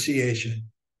annunciation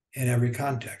in every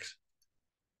context.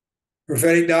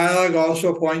 Prophetic dialogue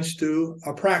also points to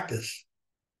a practice,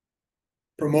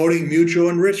 promoting mutual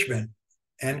enrichment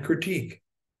and critique,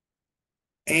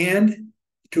 and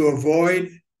to avoid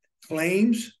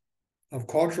claims of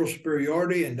cultural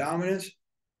superiority and dominance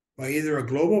by either a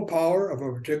global power of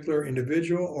a particular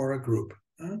individual or a group.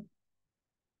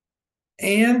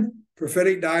 And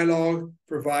prophetic dialogue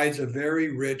provides a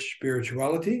very rich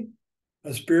spirituality,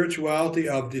 a spirituality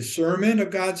of discernment of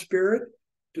God's Spirit,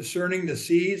 discerning the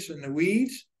seeds and the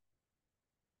weeds,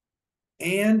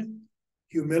 and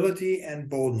humility and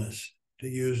boldness, to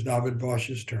use David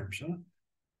Bosch's terms.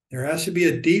 There has to be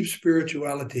a deep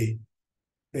spirituality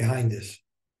behind this.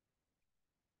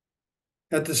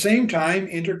 At the same time,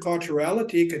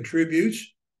 interculturality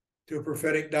contributes to a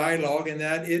prophetic dialogue in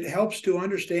that it helps to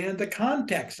understand the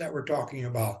context that we're talking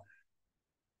about.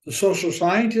 The social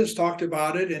scientists talked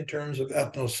about it in terms of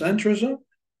ethnocentrism,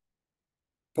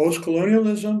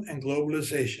 post-colonialism, and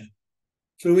globalization.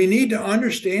 So we need to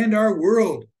understand our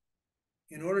world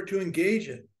in order to engage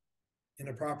it in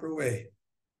a proper way.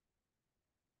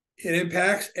 It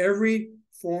impacts every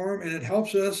form and it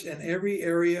helps us in every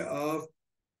area of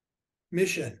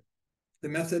mission, the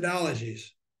methodologies.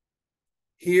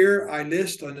 Here I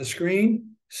list on the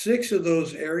screen 6 of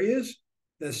those areas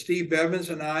that Steve Bevins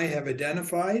and I have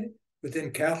identified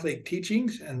within Catholic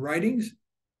teachings and writings,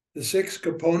 the 6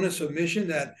 components of mission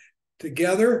that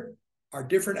together are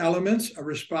different elements of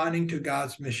responding to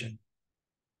God's mission.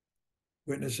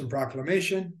 Witness and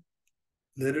proclamation,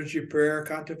 liturgy, prayer,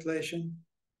 contemplation,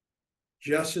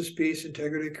 justice, peace,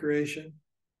 integrity, creation,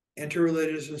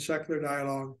 interreligious and secular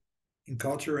dialogue,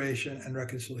 enculturation, and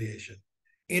reconciliation.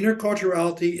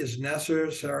 Interculturality is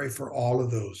necessary for all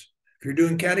of those. If you're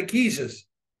doing catechesis,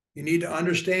 you need to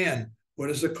understand what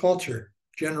is the culture,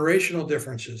 generational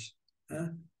differences,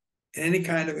 any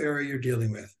kind of area you're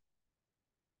dealing with.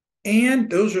 And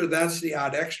that's the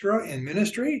ad extra in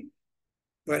ministry,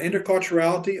 but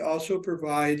interculturality also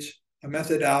provides a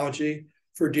methodology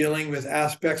for dealing with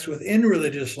aspects within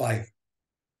religious life.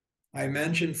 I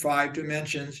mentioned 5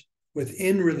 dimensions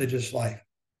within religious life: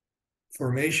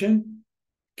 formation,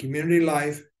 community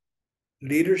life,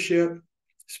 leadership,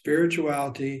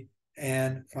 spirituality,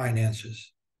 and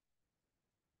finances.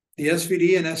 The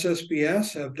SVD and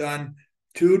SSBS have done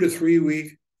 2 to 3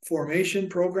 week formation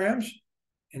programs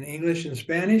in English and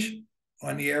Spanish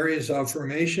on the areas of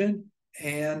formation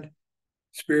and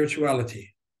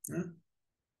spirituality.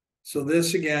 So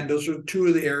this, again, those are 2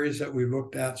 of the areas that we've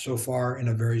looked at so far in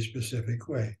a very specific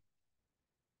way.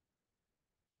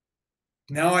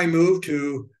 Now I move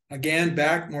to, again,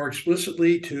 back more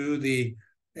explicitly to the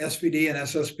SVD and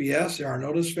SSBS, the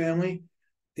Arnottis family,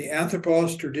 the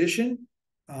Anthropos tradition,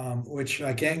 which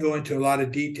I can't go into a lot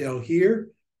of detail here,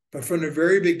 but from the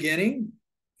very beginning,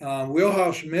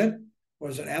 Wilhelm Schmidt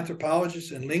was an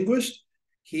anthropologist and linguist.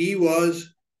 He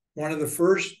was one of the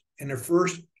first in the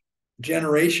first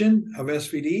generation of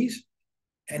SVDs,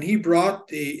 and he brought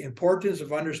the importance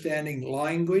of understanding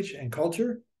language and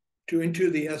culture into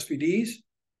the SVDs.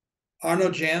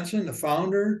 Arno Jansen, the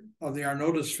founder of the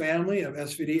Arnottis family of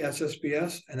SVD,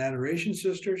 SSBS, and Adoration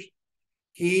Sisters,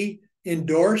 he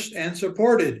endorsed and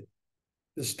supported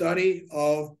the study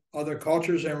of other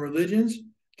cultures and religions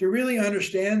to really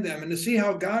understand them and to see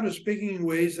how God was speaking in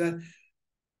ways that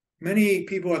many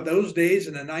people at those days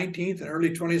in the 19th and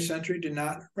early 20th century did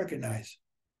not recognize.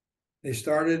 They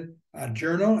started a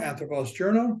journal, Anthropos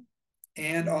Journal,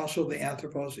 and also the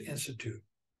Anthropos Institute.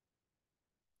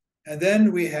 And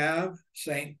then we have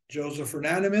St. Joseph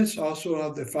Hernandez, also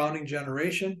of the founding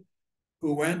generation,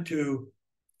 who went to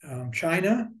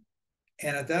China.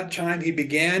 And at that time, he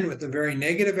began with a very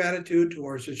negative attitude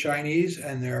towards the Chinese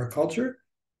and their culture,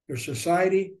 their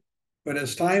society. But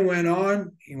as time went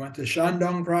on, he went to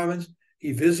Shandong province,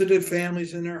 he visited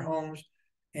families in their homes,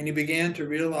 and he began to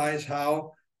realize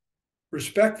how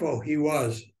respectful he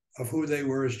was of who they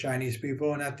were as Chinese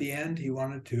people. And at the end, he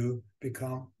wanted to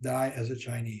die as a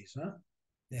Chinese.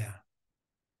 Yeah.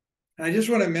 And I just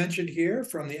want to mention here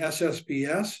from the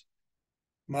SSBS,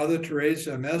 Mother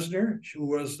Teresa Mesner, who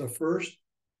was the first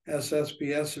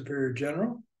SSBS Superior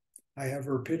General. I have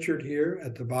her pictured here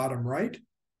at the bottom right.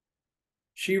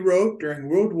 She wrote during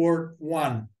World War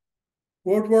I,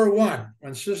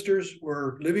 when sisters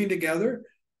were living together,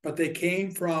 but they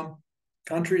came from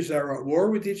countries that were at war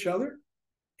with each other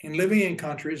and living in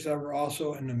countries that were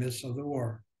also in the midst of the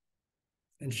war.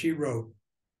 And she wrote,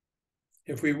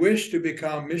 "If we wish to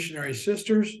become missionary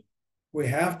sisters, we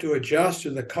have to adjust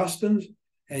to the customs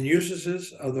and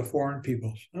usages of the foreign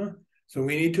peoples." So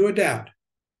we need to adapt.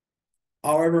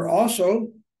 However,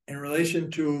 also in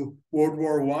relation to World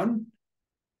War I,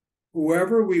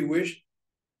 whoever we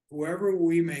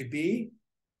may be,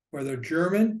 whether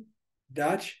German,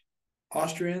 Dutch,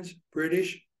 Austrians,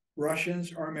 British,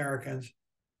 Russians, or Americans,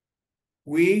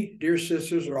 we, dear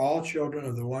sisters, are all children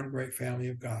of the one great family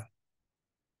of God.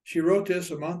 She wrote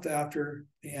this a month after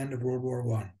the end of World War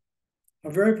I. A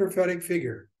very prophetic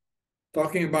figure,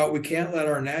 talking about we can't let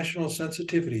our national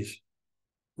sensitivities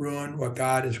ruin what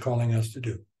God is calling us to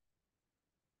do.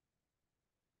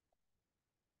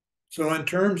 So in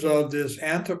terms of this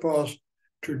Anthropos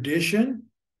tradition,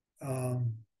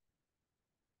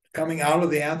 coming out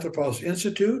of the Anthropos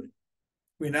Institute,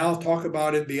 we now talk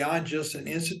about it beyond just an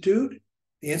institute.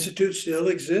 The institute still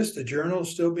exists. The journal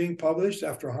is still being published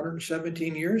after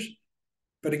 117 years.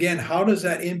 But again, how does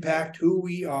that impact who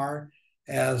we are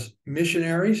as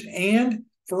missionaries and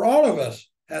for all of us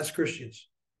as Christians?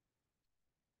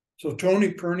 So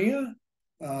Tony Pernia,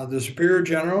 the Superior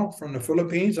General from the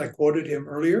Philippines, I quoted him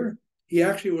earlier. He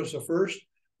actually was the first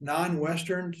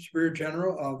non-Western Superior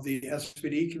General of the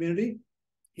SVD community.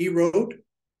 He wrote,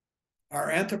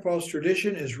 "Our Anthropos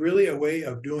tradition is really a way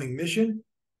of doing mission,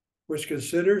 which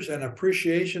considers an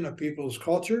appreciation of people's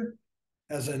culture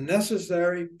as a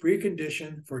necessary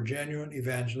precondition for genuine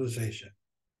evangelization,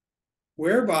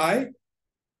 whereby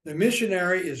the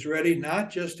missionary is ready not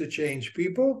just to change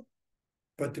people,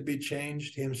 but to be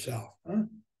changed himself."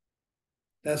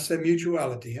 That's the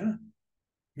mutuality,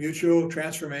 mutual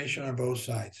transformation on both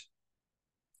sides,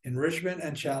 enrichment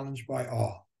and challenge by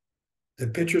all. The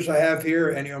pictures I have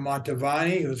here, Ennio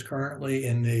Montavani, who's currently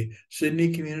in the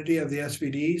Sydney community of the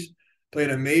SVDs, played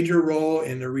a major role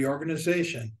in the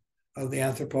reorganization of the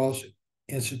Anthropos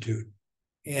Institute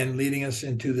and leading us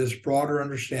into this broader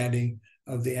understanding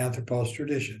of the Anthropos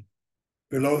tradition.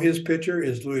 Below his picture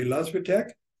is Louis Luzbetak.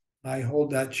 I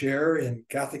hold that chair in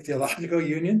Catholic Theological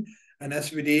Union, an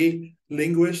SVD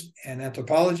linguist and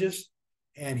anthropologist,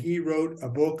 and he wrote a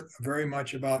book very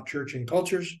much about church and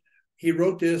cultures. He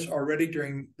wrote this already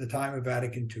during the time of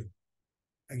Vatican II,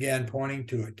 again, pointing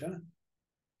to it.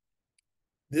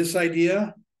 This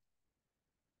idea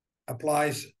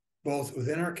applies both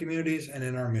within our communities and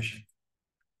in our mission.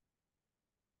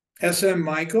 S.M.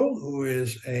 Michael, who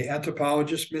is an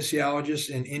anthropologist,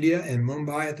 missiologist in India, in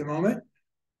Mumbai at the moment,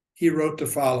 he wrote the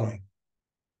following.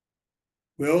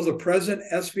 Will the present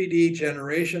SVD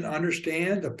generation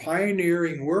understand the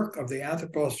pioneering work of the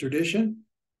Anthropos tradition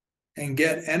and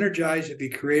get energized to be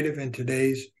creative in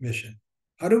today's mission?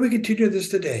 How do we continue this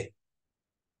today?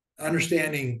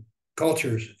 Understanding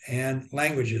cultures and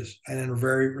languages and in a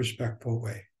very respectful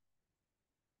way.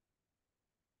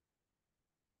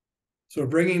 So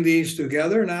bringing these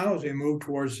together now as we move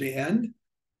towards the end,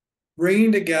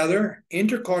 bringing together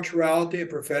interculturality and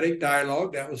prophetic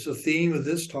dialogue, that was the theme of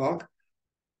this talk,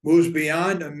 moves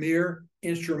beyond a mere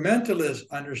instrumentalist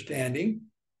understanding.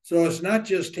 So it's not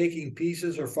just taking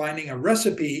pieces or finding a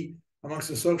recipe amongst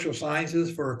the social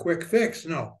sciences for a quick fix,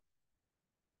 no.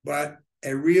 But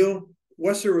a real,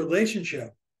 what's the relationship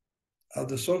of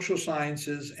the social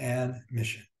sciences and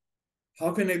mission?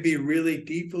 How can they be really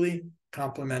deeply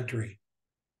complementary?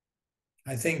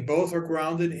 I think both are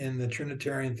grounded in the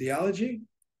Trinitarian theology.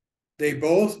 They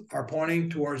both are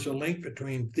pointing towards a link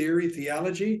between theory,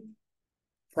 theology,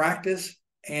 practice,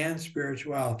 and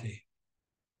spirituality.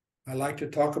 I like to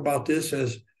talk about this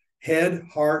as head,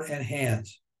 heart, and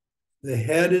hands. The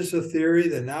head is the theory,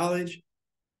 the knowledge.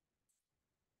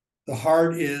 The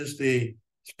heart is the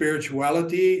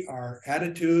spirituality, our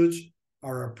attitudes,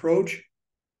 our approach.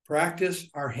 Practice,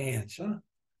 our hands.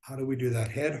 How do we do that?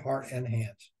 Head, heart, and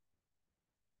hands.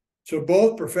 So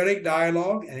both prophetic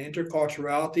dialogue and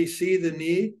interculturality see the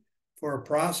need for a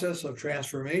process of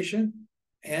transformation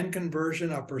and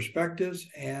conversion of perspectives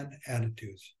and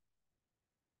attitudes.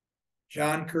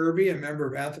 John Kirby, a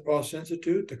member of Anthropos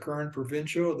Institute, the current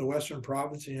provincial of the Western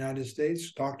Province of the United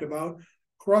States, talked about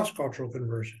cross-cultural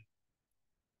conversion.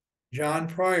 John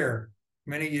Pryor,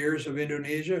 many years of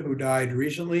Indonesia, who died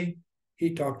recently,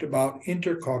 he talked about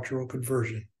intercultural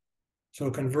conversion. So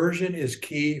conversion is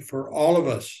key for all of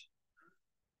us.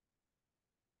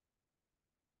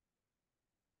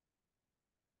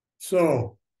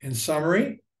 So, in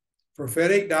summary,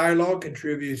 prophetic dialogue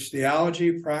contributes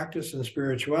theology, practice, and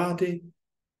spirituality.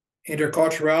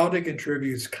 Interculturality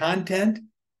contributes content,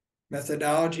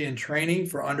 methodology, and training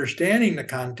for understanding the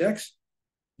context,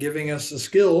 giving us the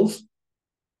skills.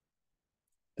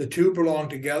 The two belong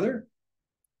together.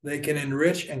 They can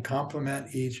enrich and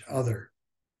complement each other.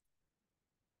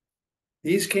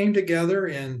 These came together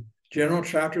in general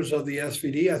chapters of the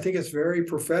SVD. I think it's very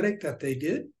prophetic that they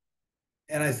did.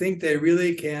 And I think they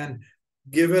really can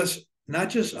give us, not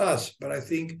just us, but I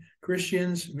think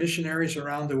Christians, missionaries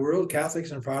around the world,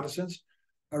 Catholics and Protestants,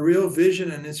 a real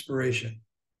vision and inspiration.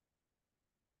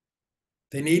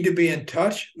 They need to be in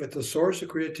touch with the source of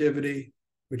creativity,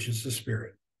 which is the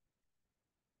Spirit.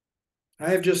 I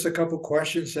have just a couple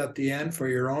questions at the end for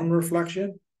your own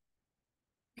reflection.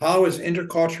 How is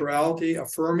interculturality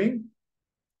affirming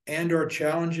and or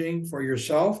challenging for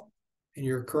yourself in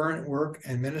your current work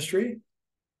and ministry?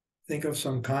 Think of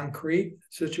some concrete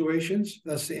situations.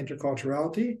 That's the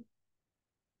interculturality.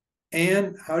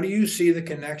 And how do you see the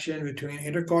connection between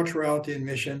interculturality and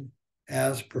mission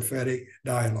as prophetic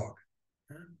dialogue?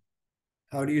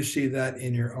 How do you see that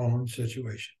in your own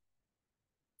situation?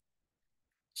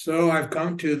 So I've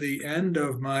come to the end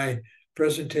of my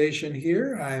presentation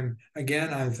here. I'm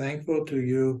thankful to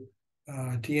you,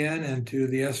 Tien, and to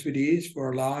the SVDs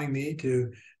for allowing me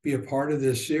to be a part of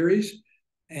this series.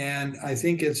 And I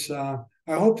think I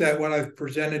hope that what I've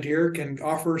presented here can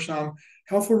offer some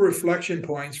helpful reflection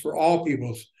points for all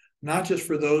peoples, not just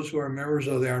for those who are members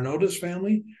of the Arnodis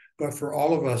family, but for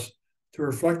all of us to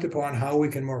reflect upon how we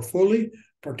can more fully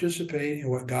participate in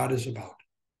what God is about.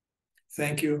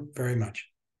 Thank you very much.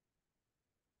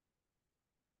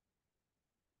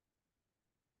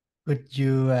 Could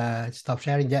you stop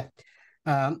sharing that?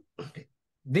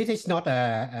 This is not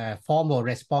a formal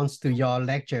response to your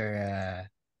lecture,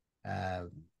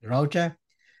 Roger,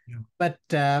 yeah. But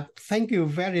thank you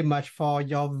very much for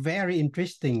your very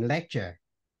interesting lecture.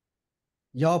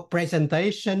 Your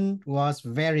presentation was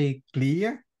very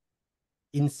clear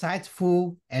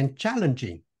insightful, and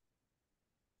challenging.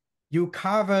 You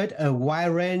covered a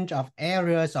wide range of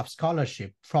areas of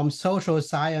scholarship, from social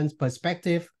science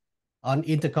perspective on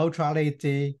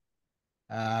interculturality,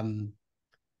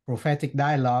 prophetic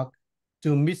dialogue,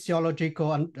 to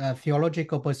missiological and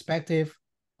theological perspective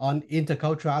on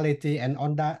interculturality and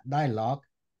on dialogue,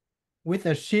 with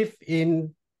a shift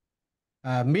in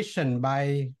mission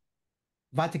by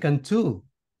Vatican II,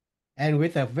 and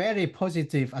with a very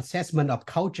positive assessment of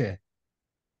culture.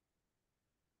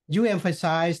 You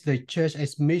emphasize the church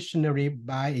as missionary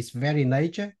by its very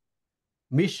nature.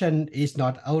 Mission is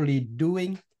not only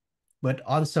doing, but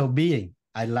also being.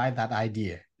 I like that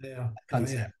idea. Yeah.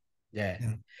 Concept. Yeah.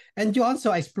 And you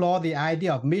also explore the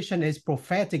idea of mission as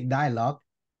prophetic dialogue,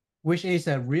 which is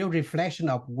a real reflection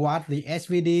of what the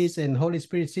SVDs and Holy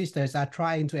Spirit sisters are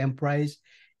trying to embrace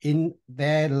in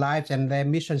their lives and their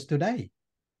missions today.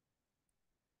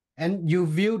 And you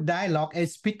view dialogue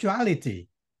as spirituality,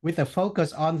 with a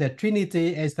focus on the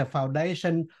Trinity as the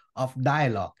foundation of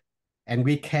dialogue. And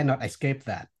we cannot escape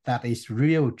that. That is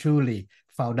real, truly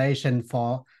foundation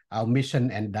for our mission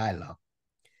and dialogue.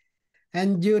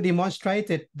 And you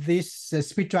demonstrated this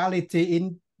spirituality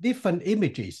in different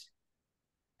images.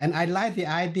 And I like the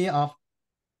idea of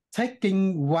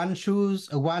taking one's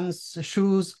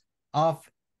shoes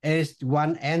off as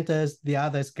one enters the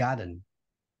other's garden.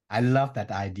 I love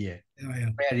that idea.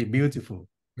 Very beautiful.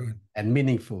 Good. And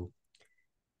meaningful.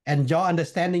 And your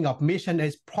understanding of mission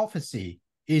as prophecy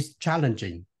is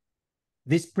challenging.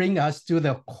 This brings us to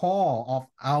the core of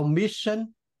our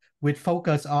mission, with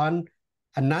focus on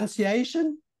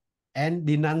annunciation and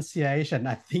denunciation.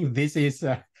 I think this is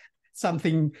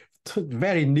something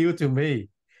very new to me.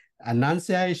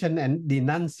 Annunciation and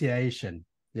denunciation.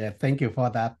 Yeah, thank you for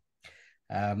that.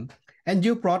 And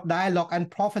you brought dialogue and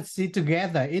prophecy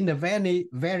together in a very,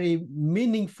 very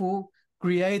meaningful,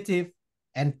 creative,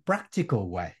 and practical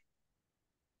way.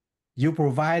 You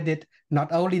provided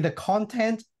not only the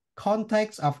context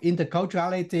of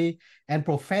interculturality and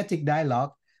prophetic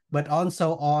dialogue, but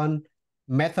also on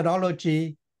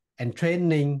methodology and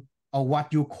training, or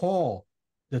what you call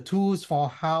the tools for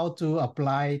how to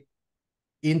apply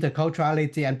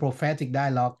interculturality and prophetic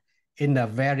dialogue in a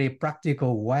very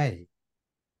practical way.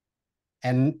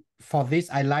 And for this,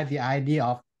 I like the idea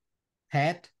of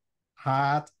head,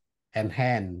 heart, and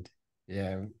hand.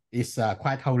 Yeah, it's a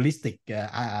quite holistic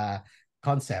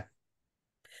concept.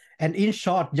 And in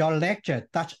short, your lecture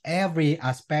touched every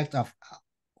aspect of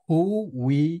who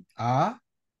we are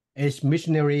as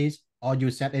missionaries, or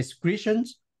you said as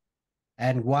Christians,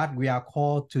 and what we are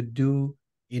called to do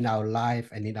in our life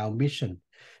and in our mission.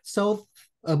 So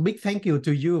a big thank you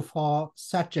to you for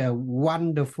such a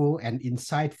wonderful and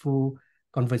insightful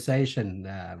conversation,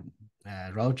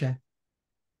 Roger.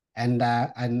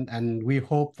 And we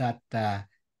hope that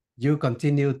you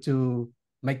continue to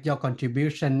make your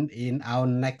contribution in our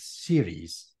next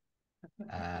series.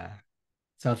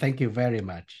 So thank you very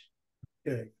much.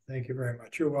 Okay, thank you very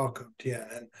much. You're welcome, Tien.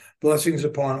 And blessings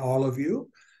upon all of you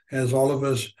as all of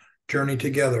us journey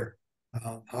together.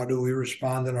 How do we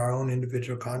respond in our own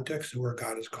individual context to where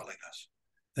God is calling us?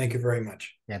 Thank you very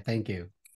much. Yeah, thank you.